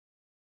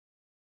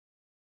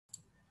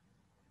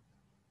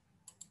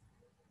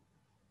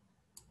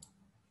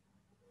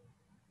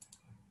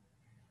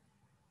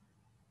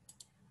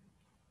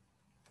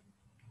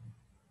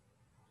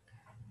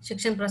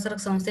शिक्षण प्रसारक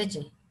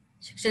संस्थेचे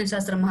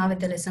शिक्षणशास्त्र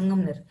महाविद्यालय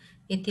संगमनेर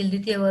येथील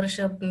द्वितीय वर्ष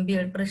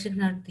B.Ed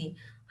प्रशिक्षणार्थी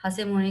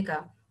हासे Monika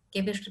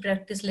chemistry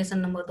practice lesson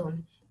number 2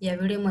 या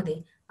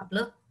व्हिडिओमध्ये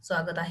आपलं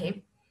स्वागत आहे.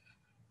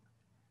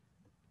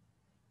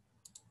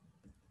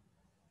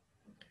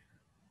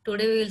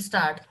 Today we will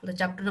start the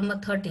chapter number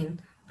 13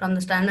 from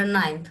the standard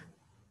 9th.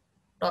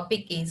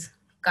 Topic is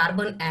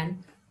carbon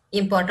and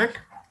important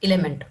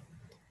element.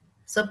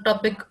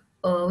 Subtopic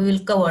we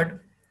will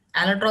cover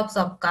allotropes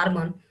of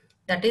carbon,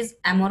 that is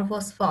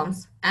amorphous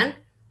forms and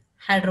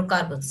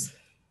hydrocarbons.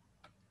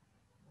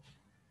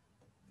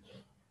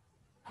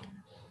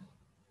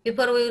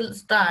 Before we will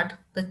start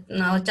the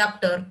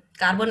chapter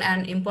carbon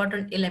and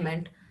important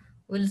element,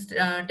 we'll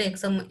take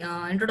some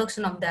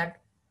introduction of that.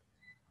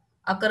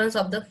 Occurrence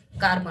of the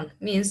carbon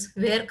means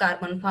where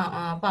carbon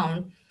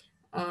found,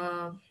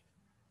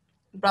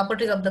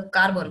 properties of the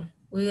carbon.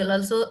 We will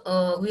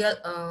also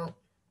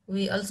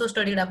we also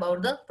studied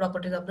about the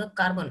properties of the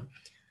carbon.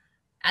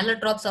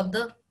 Allotropes of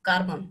the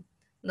carbon.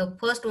 The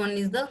first one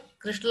is the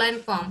crystalline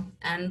form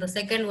and the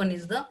second one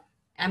is the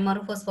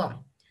amorphous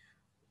form.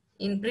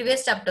 In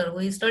previous chapter,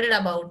 we studied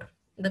about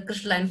the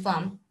crystalline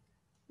form,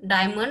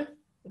 diamond,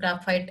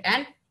 graphite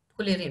and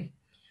fullerene.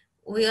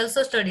 We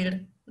also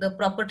studied the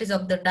properties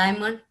of the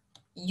diamond,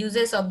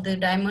 uses of the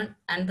diamond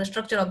and the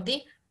structure of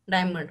the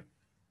diamond.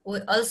 We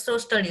also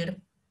studied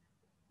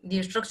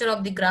the structure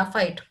of the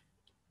graphite,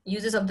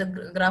 uses of the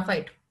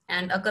graphite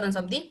and occurrence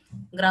of the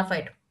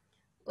graphite.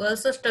 We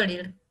also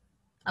studied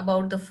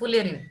about the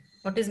fullerene.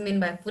 What is meant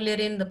by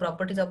fullerene, the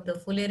properties of the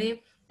fullerene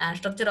and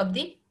structure of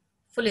the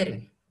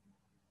fullerene.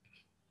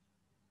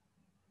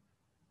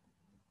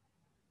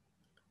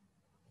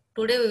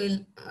 Today we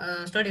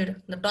will study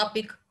the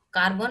topic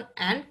carbon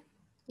and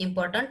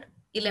important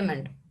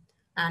element,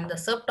 and the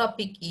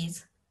subtopic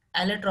is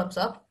allotropes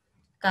of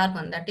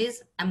carbon, that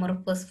is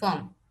amorphous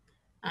form,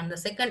 and the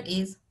second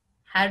is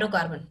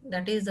hydrocarbon,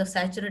 that is the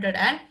saturated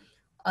and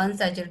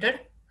unsaturated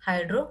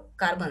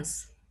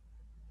hydrocarbons.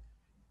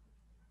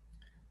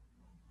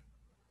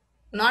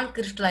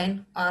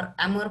 Non-crystalline or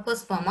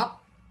amorphous form of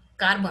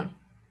carbon.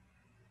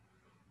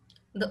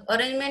 The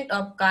arrangement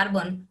of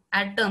carbon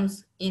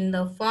atoms in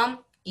the form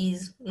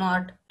is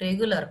not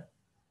regular.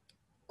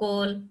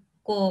 Coal,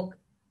 coke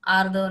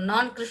are the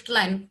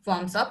non-crystalline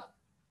forms of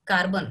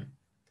carbon.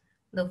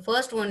 The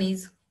first one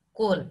is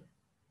coal.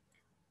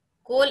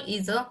 Coal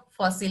is a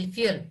fossil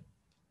fuel.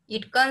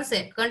 It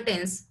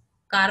contains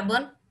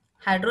carbon,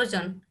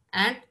 hydrogen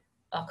and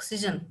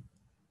oxygen.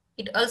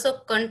 It also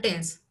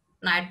contains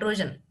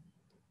nitrogen,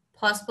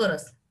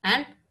 phosphorus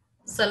and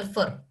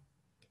sulfur.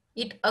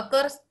 It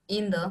occurs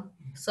in the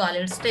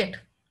solid state.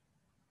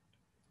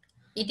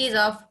 It is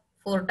of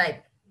four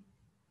types.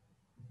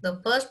 The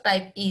first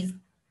type is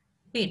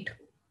peat.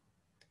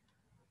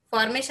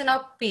 Formation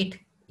of peat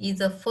is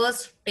the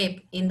first step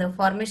in the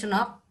formation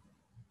of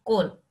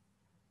coal.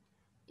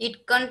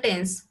 It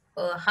contains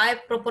a high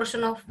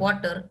proportion of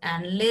water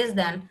and less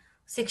than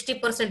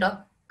 60% of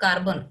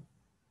carbon.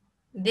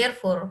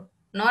 Therefore,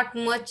 not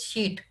much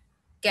heat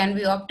can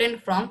be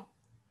obtained from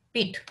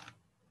peat.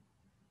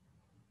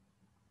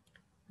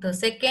 The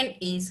second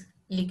is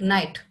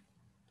lignite.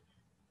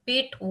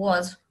 Peat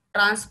was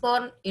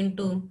transformed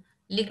into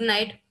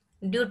lignite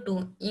due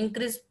to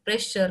increased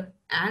pressure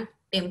and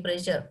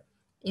temperature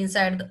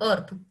inside the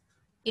earth.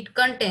 It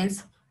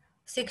contains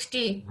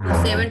 60 to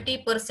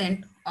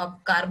 70%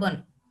 of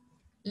carbon.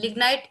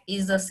 Lignite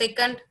is the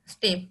second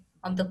step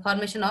of the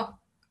formation of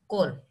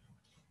coal.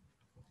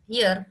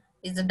 Here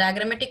is the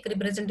diagrammatic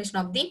representation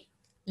of the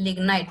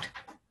lignite.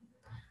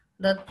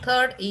 The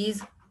third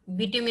is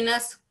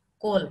bituminous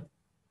coal.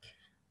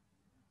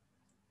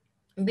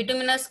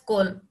 Bituminous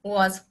coal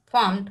was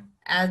formed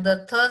as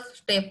the third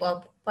step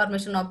of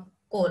formation of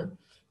coal.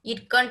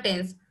 It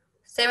contains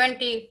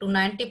 70 to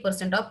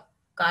 90% of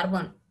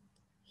carbon.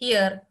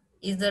 Here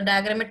is the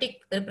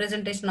diagrammatic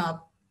representation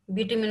of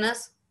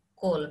bituminous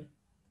coal.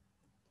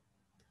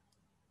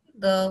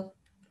 The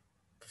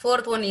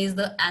fourth one is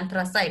the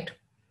anthracite.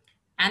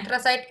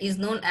 Anthracite is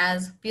known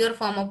as pure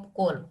form of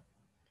coal.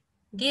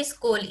 This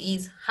coal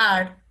is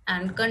hard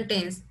and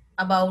contains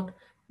about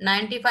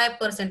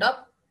 95% of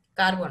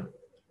carbon.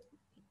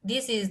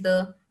 This is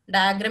the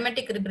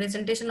diagrammatic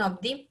representation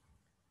of the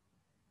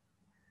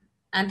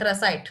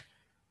anthracite.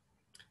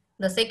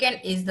 The second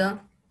is the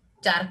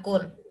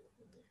charcoal.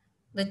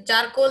 The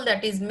charcoal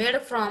that is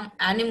made from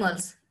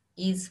animals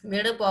is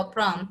made up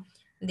from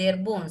their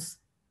bones,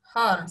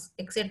 horns,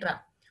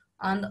 etc.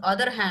 On the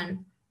other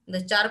hand,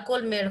 the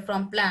charcoal made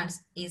from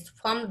plants is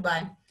formed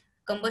by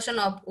combustion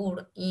of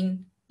wood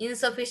in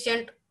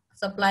insufficient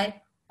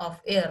supply of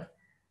air,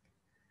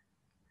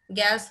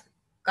 gas,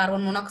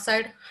 carbon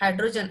monoxide,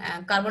 hydrogen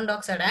and carbon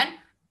dioxide and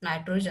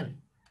nitrogen.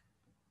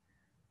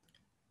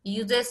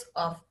 Uses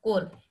of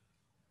coal.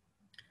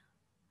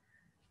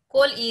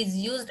 Coal is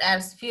used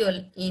as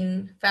fuel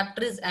in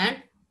factories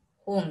and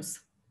homes.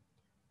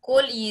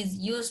 Coal is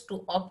used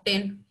to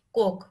obtain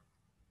coke,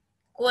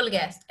 coal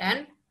gas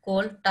and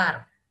coal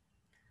tar.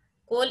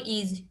 Coal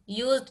is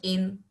used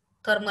in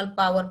thermal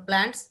power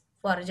plants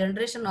for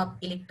generation of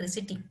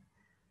electricity.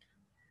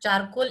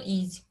 Charcoal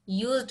is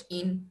used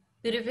in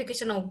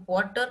purification of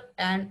water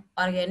and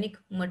organic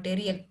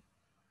material.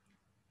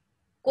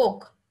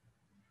 Coke,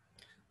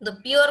 the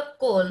pure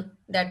coal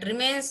that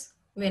remains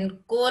when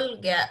coal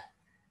gas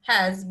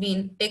has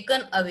been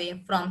taken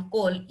away from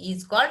coal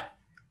is called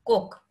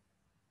coke.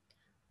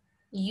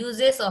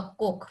 Uses of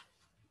coke.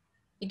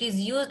 It is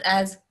used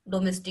as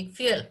domestic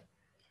fuel.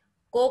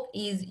 Coke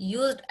is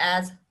used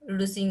as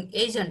reducing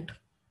agent.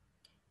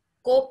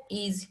 Coke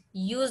is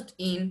used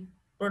in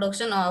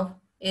production of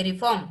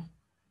aeriform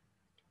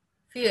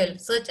fuel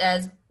such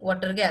as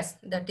water gas,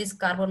 that is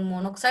carbon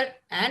monoxide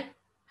and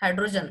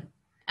hydrogen,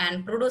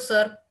 and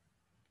producer.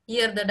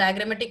 Here the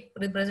diagrammatic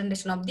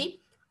representation of the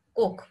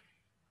coke.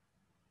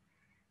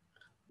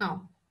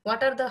 Now,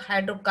 what are the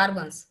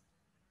hydrocarbons?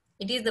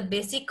 It is the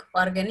basic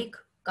organic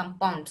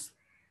compounds.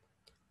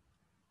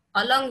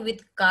 Along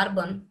with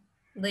carbon,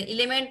 the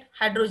element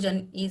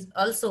hydrogen is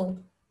also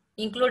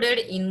included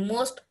in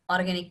most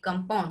organic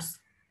compounds.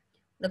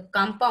 The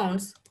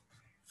compounds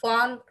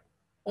formed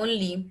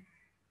only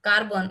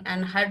carbon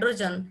and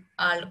hydrogen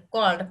are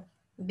called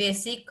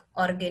basic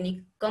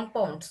organic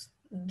compounds.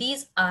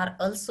 These are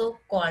also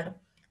called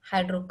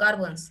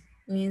hydrocarbons,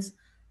 means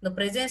the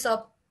presence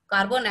of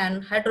carbon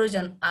and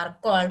hydrogen are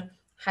called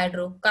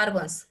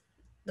hydrocarbons.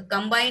 The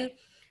combined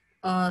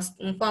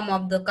form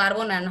of the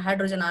carbon and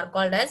hydrogen are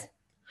called as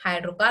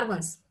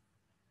hydrocarbons.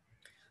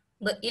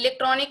 The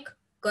electronic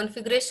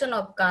configuration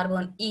of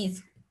carbon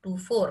is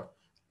 2,4,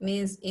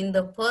 means in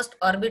the first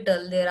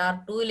orbital there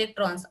are 2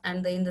 electrons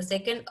and in the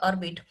second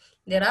orbit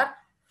there are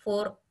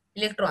 4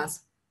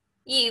 electrons.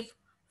 If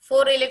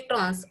 4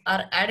 electrons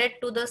are added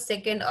to the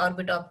second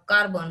orbit of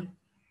carbon,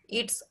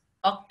 its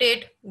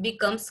octet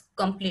becomes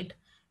complete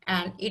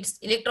and its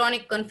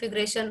electronic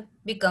configuration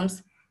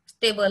becomes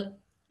stable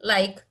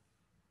like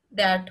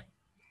that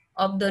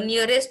of the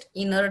nearest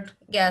inert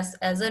gas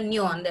as a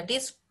neon, that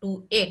is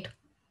 2,8.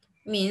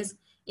 Means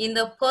in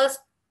the first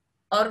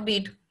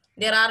orbit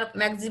there are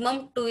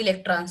maximum 2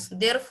 electrons,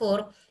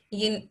 therefore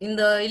in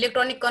the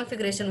electronic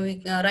configuration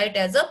we write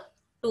as a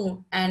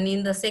 2, and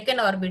in the second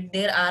orbit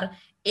there are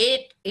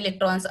 8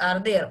 electrons are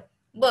there,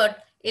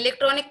 but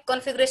electronic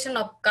configuration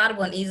of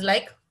carbon is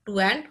like 2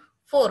 and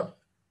 4.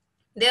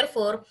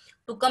 Therefore,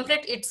 to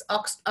complete its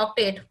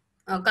octet,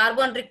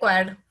 carbon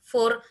required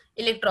 4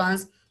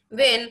 electrons.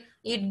 When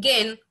it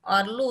gain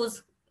or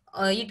lose,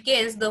 it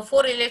gains the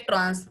 4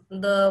 electrons.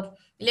 The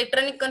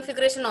electronic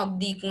configuration of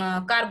the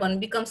carbon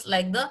becomes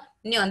like the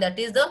neon, that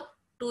is the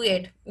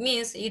 2,8,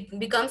 means it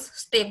becomes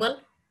stable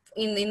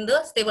in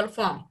the stable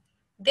form.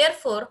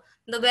 Therefore,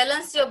 the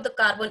valency of the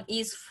carbon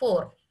is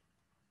 4.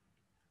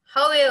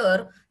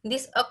 However,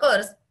 this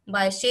occurs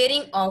by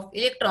sharing of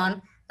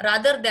electron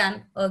rather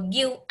than a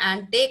give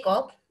and take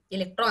of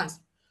electrons.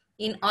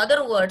 In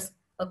other words,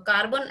 a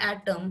carbon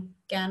atom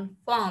can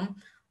form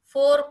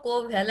 4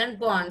 covalent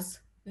bonds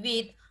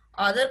with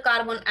other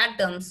carbon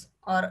atoms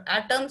or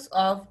atoms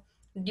of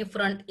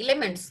different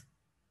elements.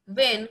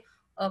 When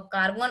a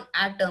carbon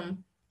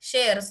atom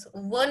shares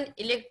 1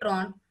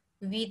 electron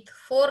with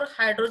 4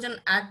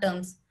 hydrogen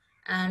atoms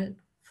and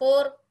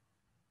 4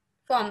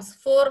 forms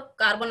 4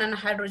 carbon and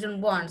hydrogen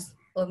bonds,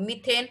 a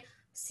methane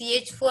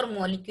CH4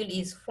 molecule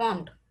is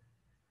formed.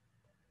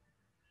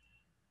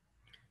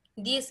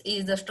 This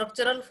is the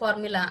structural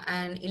formula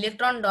and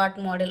electron dot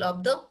model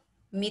of the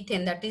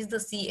methane, that is the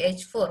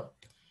CH4.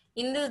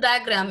 In this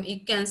diagram,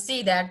 you can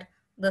see that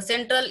the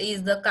central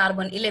is the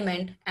carbon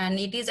element and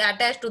it is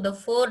attached to the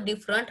 4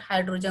 different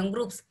hydrogen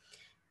groups.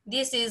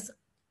 This is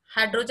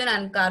hydrogen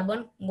and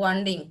carbon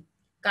bonding.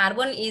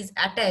 Carbon is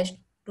attached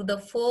to the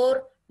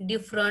 4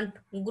 different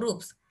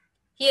groups.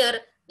 Here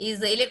is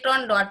the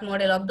electron dot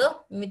model of the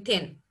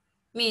methane.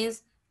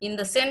 Means in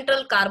the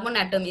central carbon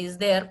atom is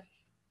there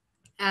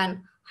and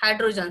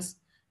hydrogens,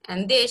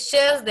 and they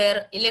share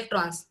their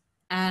electrons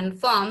and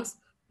forms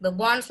the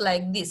bonds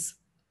like this,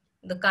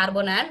 the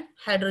carbon and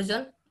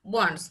hydrogen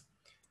bonds.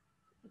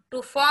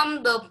 To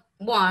form the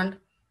bond,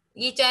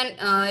 each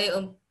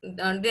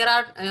and there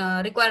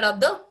are required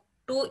of the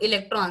 2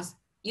 electrons.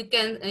 You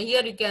can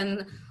here you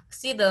can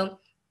see the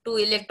 2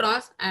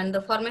 electrons and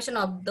the formation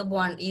of the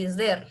bond is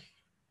there.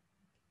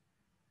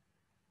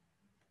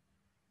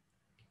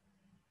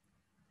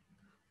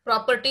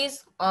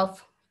 Properties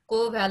of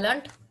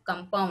covalent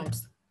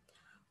compounds.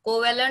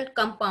 Covalent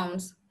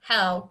compounds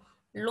have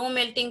low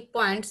melting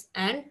points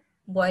and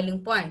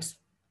boiling points.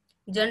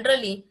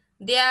 Generally,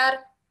 they are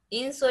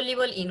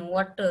insoluble in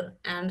water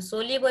and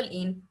soluble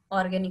in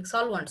organic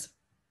solvents.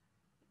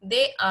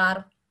 They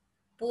are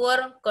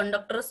poor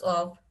conductors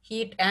of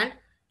heat and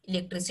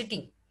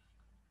electricity.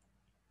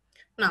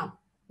 Now,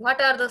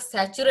 what are the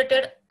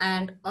saturated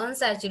and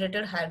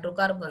unsaturated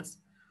hydrocarbons?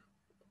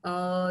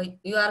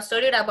 You are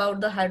studied about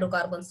the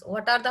hydrocarbons.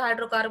 What are the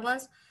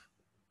hydrocarbons?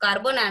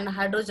 Carbon and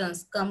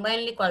hydrogens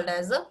combinedly called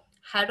as the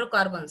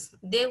hydrocarbons.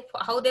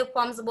 How they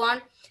forms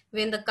bond?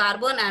 When the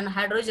carbon and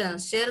hydrogen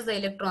shares the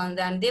electrons,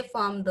 then they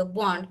form the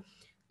bond.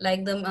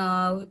 Like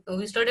the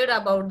we studied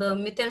about the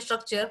methane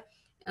structure.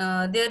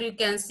 There you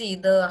can see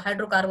the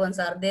hydrocarbons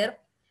are there.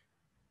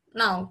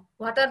 Now,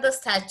 what are the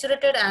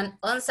saturated and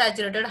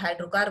unsaturated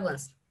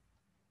hydrocarbons?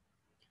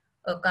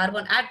 A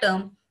carbon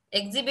atom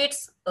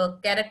exhibits a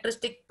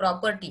characteristic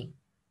property.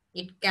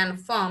 It can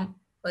form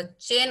a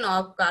chain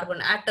of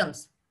carbon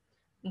atoms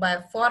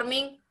by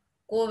forming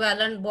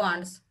covalent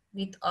bonds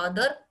with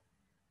other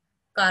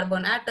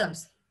carbon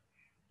atoms.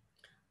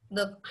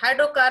 The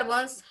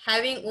hydrocarbons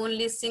having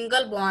only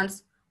single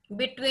bonds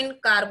between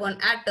carbon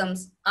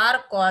atoms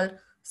are called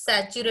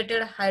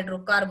saturated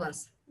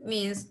hydrocarbons.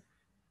 Means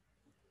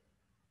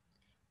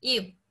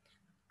if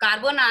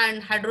carbon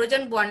and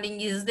hydrogen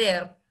bonding is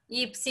there,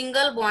 if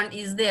single bond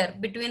is there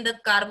between the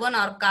carbon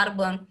or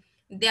carbon,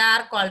 they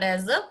are called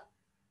as the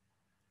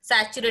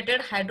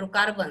saturated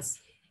hydrocarbons.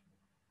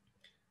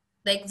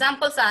 The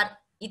examples are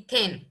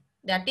ethane,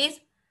 that is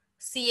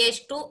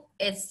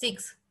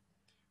CH2H6.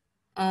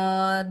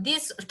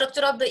 This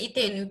structure of the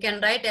ethane you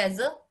can write as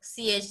a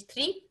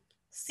CH3.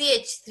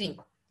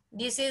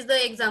 This is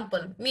the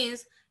example.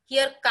 Means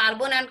here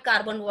carbon and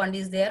carbon bond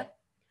is there.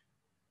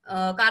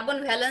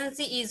 Carbon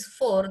valency is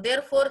 4.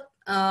 Therefore,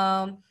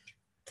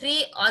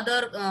 three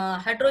other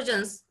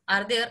hydrogens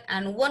are there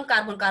and one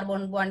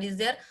carbon bond is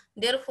there.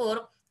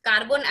 Therefore,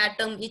 carbon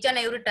atom each and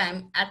every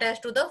time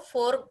attached to the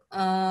four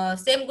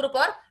same group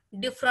or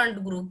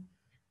different group.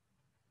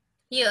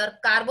 Here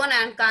carbon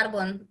and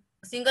carbon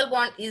single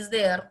bond is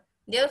there.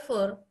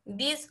 Therefore,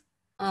 these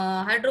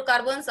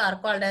hydrocarbons are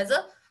called as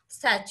a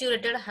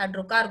saturated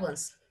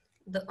hydrocarbons.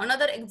 The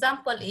another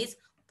example is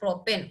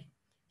propane.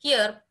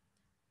 Here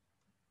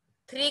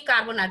three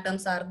carbon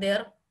atoms are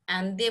there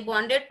and they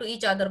bonded to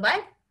each other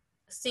by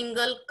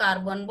single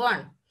carbon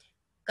bond.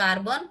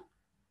 Carbon,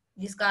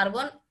 this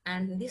carbon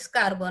and this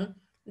carbon,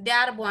 they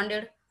are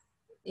bonded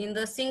in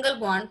the single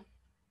bond.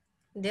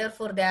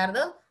 Therefore, they are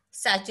the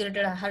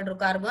saturated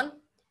hydrocarbon.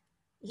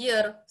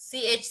 Here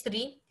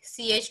CH3,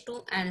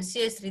 CH2 and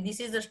CH3. This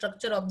is the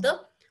structure of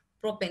the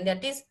propane,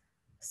 that is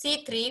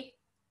C3H8.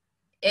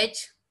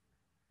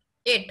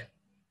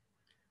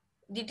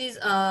 It is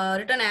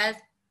written as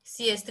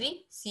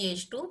CH3,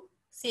 CH2,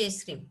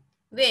 CH3.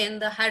 When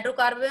the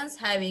hydrocarbons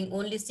having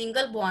only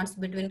single bonds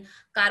between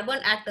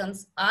carbon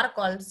atoms are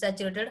called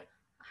saturated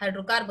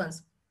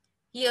hydrocarbons.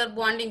 Here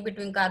bonding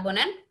between carbon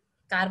and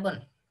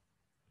carbon.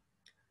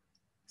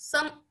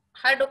 Some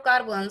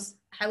hydrocarbons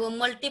have a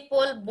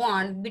multiple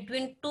bond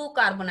between two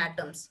carbon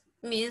atoms.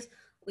 Means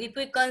if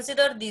we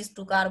consider these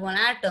two carbon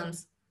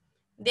atoms,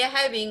 they are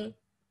having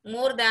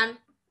more than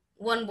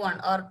one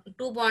bond or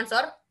two bonds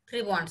or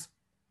three bonds.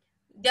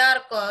 They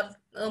are called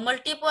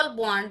multiple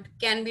bond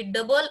can be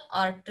double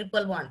or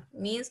triple bond.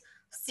 Means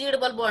C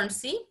double bond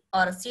C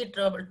or C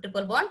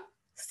triple bond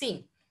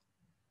C.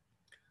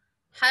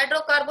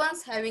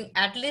 Hydrocarbons having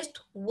at least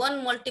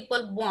one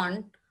multiple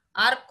bond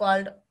are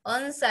called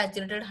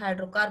unsaturated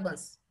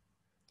hydrocarbons.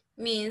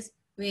 Means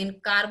when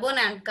carbon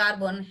and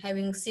carbon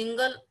having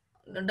single,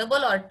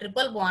 double or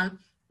triple bond,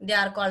 they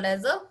are called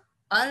as a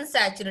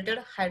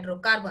unsaturated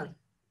hydrocarbon.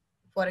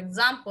 For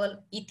example,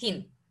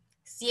 ethene,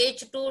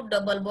 CH2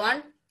 double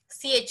bond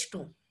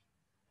CH2.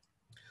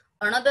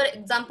 Another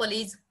example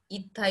is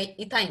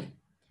ethine.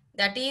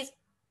 That is,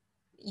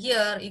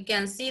 here you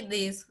can see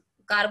this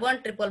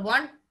carbon triple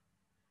bond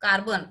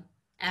carbon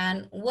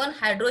and one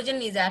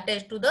hydrogen is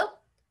attached to the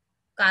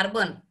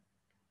carbon,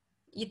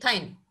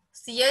 ethine,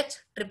 CH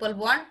triple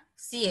bond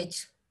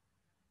CH.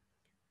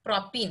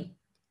 Propene,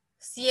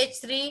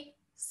 CH3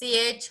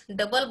 CH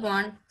double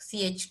bond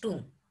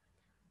CH2.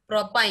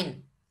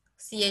 Propine,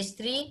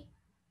 CH3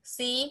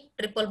 C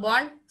triple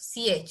bond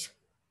CH.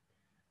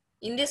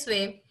 In this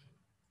way,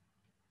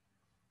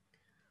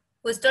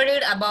 we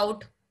studied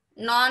about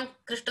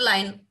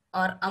non-crystalline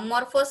or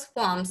amorphous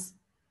forms.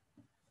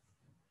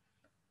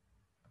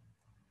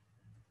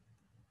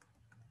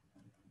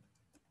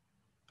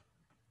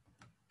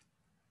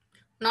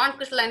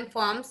 Non-crystalline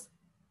forms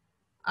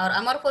or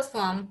amorphous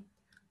form.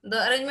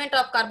 The arrangement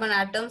of carbon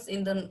atoms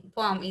in the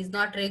form is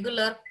not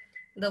regular.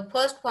 The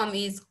first form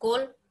is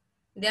coal.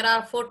 There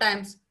are 4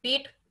 times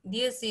peat.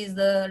 This is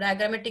the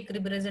diagrammatic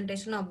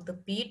representation of the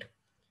peat.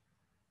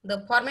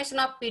 The formation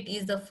of peat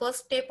is the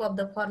first step of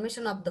the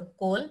formation of the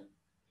coal.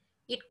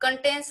 It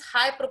contains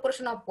high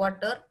proportion of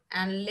water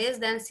and less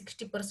than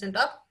 60%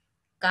 of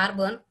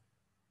carbon.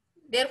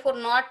 Therefore,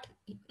 not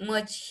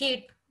much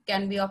heat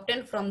can be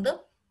obtained from the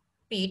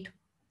peat.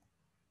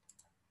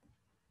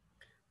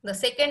 The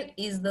second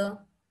is the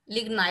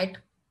lignite.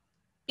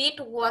 Peat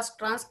was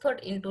transferred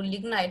into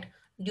lignite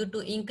due to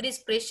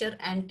increased pressure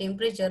and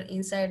temperature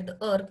inside the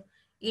earth.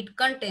 It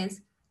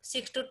contains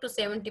 60 to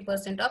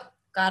 70% of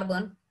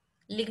carbon.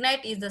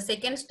 Lignite is the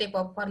second step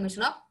of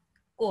formation of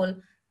coal.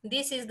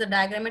 This is the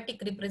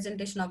diagrammatic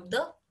representation of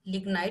the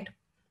lignite.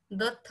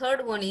 The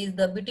third one is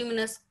the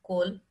bituminous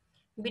coal.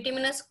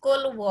 Bituminous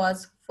coal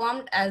was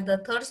formed as the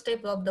third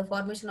step of the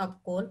formation of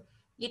coal.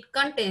 It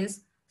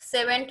contains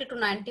 70 to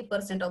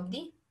 90% of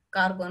the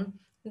carbon.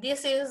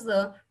 This is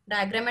the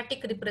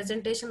diagrammatic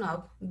representation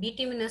of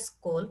bituminous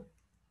coal.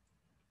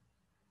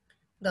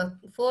 The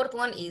fourth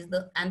one is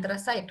the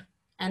anthracite.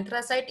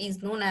 Anthracite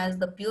is known as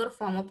the pure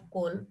form of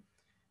coal.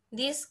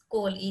 This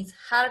coal is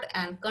hard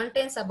and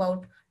contains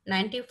about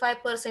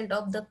 95%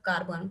 of the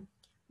carbon.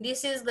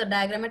 This is the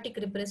diagrammatic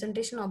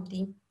representation of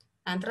the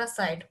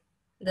anthracite.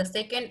 The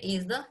second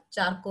is the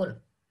charcoal.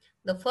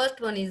 The first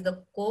one is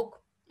the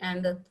coke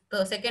and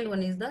the second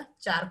one is the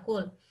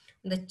charcoal.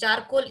 The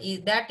charcoal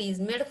is that is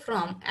made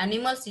from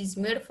animals is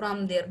made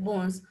from their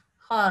bones,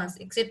 horns,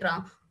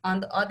 etc. On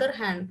the other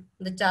hand,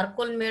 the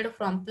charcoal made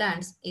from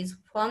plants is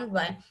formed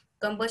by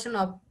combustion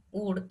of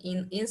wood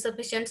in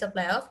insufficient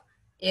supply of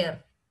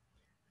air.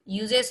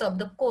 Uses of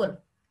the coal.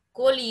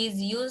 Coal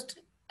is used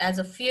as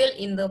a fuel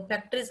in the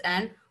factories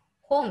and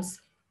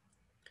homes.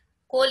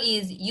 Coal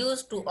is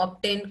used to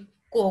obtain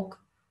coke,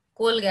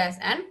 coal gas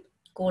and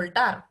coal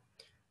tar.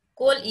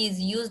 Coal is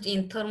used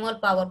in thermal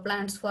power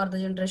plants for the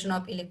generation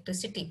of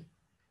electricity.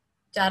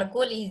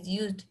 Charcoal is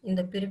used in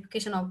the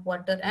purification of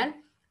water and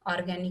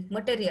organic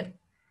material.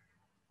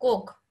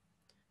 Coke.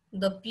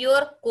 The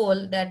pure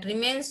coal that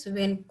remains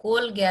when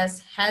coal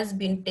gas has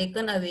been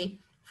taken away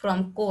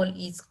from coal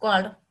is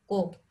called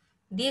coke.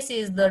 This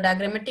is the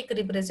diagrammatic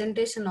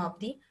representation of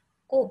the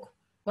coke.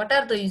 What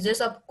are the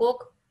uses of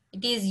coke?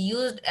 It is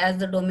used as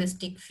the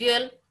domestic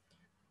fuel.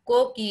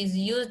 Coke is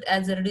used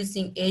as a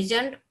reducing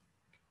agent.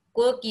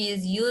 Coke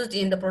is used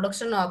in the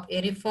production of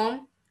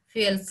aeriform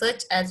fuels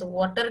such as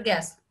water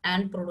gas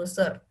and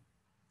producer.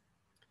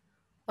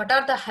 What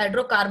are the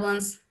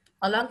hydrocarbons?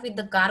 Along with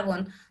the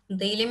carbon,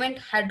 the element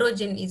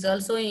hydrogen is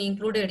also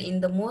included in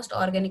the most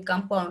organic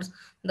compounds.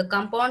 The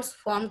compounds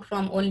formed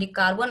from only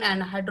carbon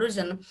and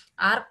hydrogen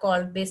are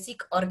called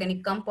basic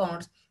organic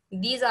compounds.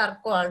 These are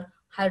called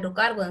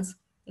hydrocarbons.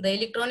 The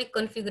electronic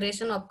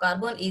configuration of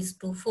carbon is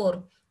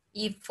 2,4.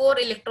 If 4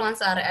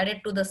 electrons are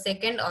added to the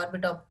second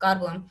orbit of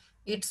carbon,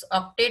 its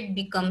octet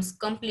becomes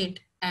complete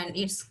and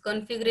its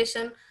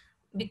configuration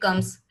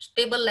becomes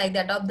stable like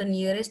that of the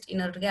nearest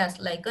inert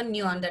gas like a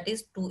neon, that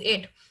is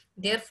 2,8.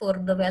 Therefore,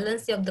 the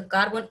valency of the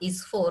carbon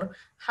is 4.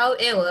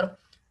 However,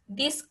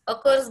 this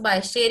occurs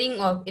by sharing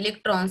of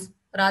electrons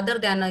rather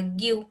than a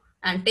give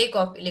and take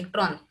of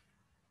electron.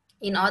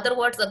 In other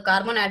words, a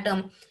carbon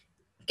atom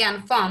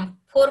can form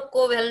 4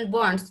 covalent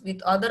bonds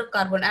with other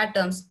carbon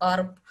atoms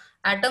or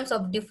atoms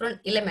of different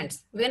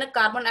elements. When a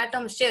carbon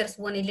atom shares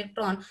one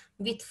electron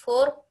with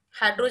 4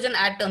 hydrogen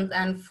atoms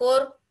and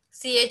 4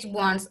 CH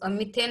bonds, a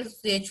methane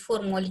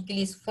CH4 molecule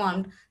is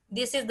formed.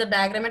 This is the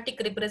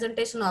diagrammatic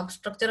representation of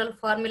structural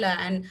formula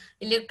and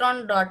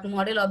electron dot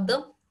model of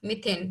the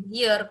methane.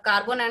 Here,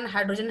 carbon and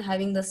hydrogen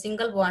having the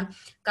single bond,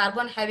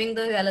 carbon having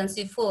the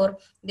valency 4,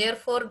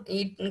 therefore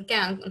it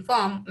can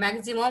form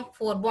maximum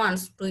 4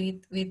 bonds to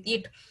it, with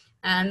it.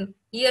 And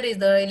here is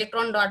the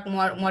electron dot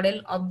model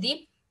of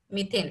the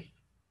methane.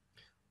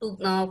 For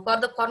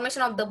the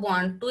formation of the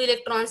bond, 2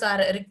 electrons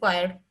are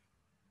required.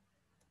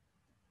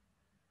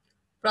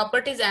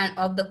 Properties and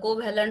of the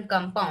covalent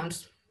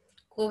compounds.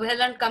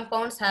 Covalent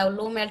compounds have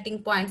low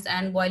melting points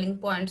and boiling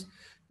points.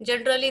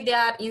 Generally, they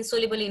are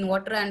insoluble in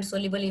water and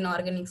soluble in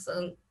organic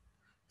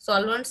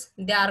solvents.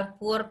 They are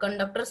poor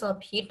conductors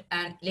of heat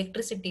and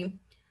electricity.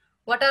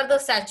 What are the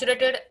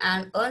saturated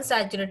and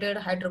unsaturated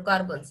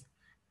hydrocarbons?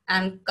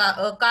 And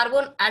a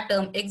carbon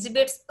atom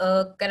exhibits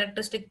a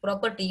characteristic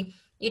property.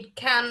 It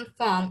can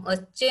form a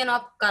chain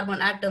of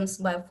carbon atoms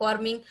by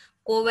forming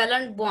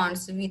covalent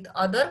bonds with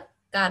other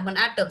carbon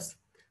atoms.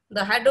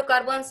 The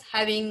hydrocarbons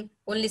having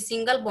only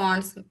single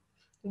bonds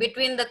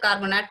between the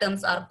carbon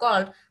atoms are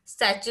called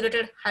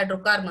saturated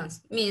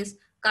hydrocarbons. Means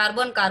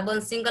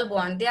carbon-carbon single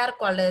bond, they are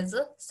called as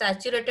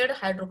saturated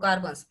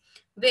hydrocarbons.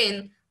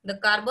 When the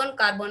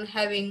carbon-carbon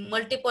having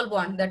multiple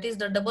bond, that is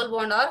the double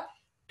bond or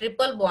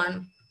triple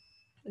bond,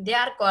 they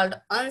are called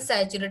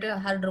unsaturated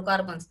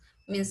hydrocarbons.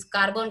 Means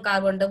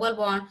carbon-carbon double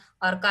bond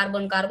or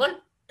carbon-carbon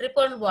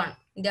triple bond,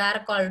 they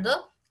are called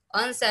the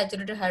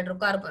unsaturated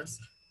hydrocarbons.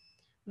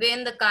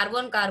 When the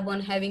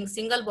carbon-carbon having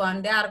single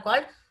bond, they are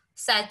called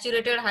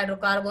saturated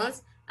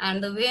hydrocarbons.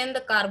 And when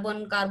the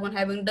carbon-carbon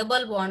having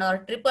double bond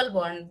or triple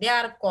bond, they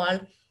are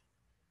called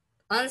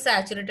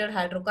unsaturated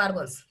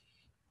hydrocarbons.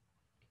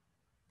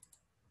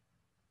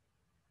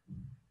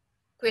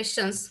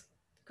 Questions.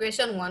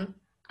 Question 1.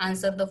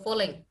 Answer the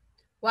following.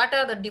 What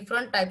are the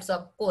different types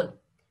of coal?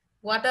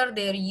 What are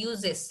their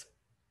uses?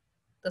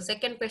 The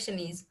second question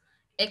is,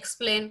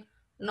 explain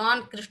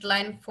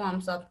non-crystalline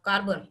forms of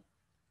carbon.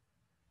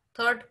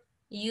 Third,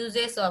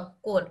 uses of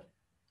coal.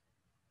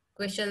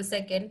 Question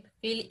second,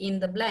 fill in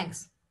the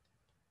blanks.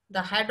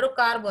 The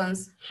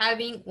hydrocarbons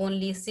having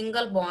only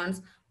single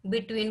bonds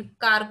between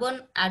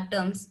carbon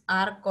atoms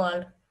are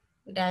called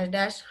dash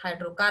dash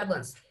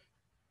hydrocarbons.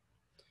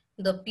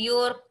 The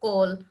pure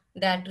coal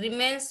that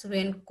remains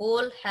when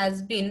coal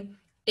has been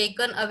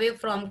taken away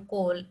from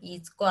coal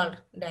is called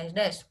dash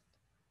dash.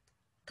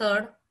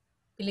 Third,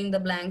 filling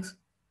the blanks,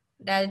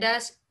 dash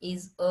dash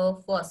is a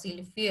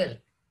fossil fuel.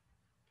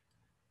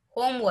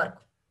 Homework.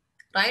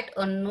 Write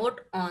a note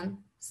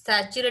on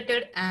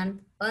saturated and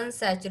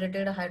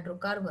unsaturated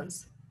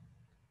hydrocarbons.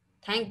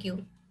 Thank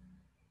you.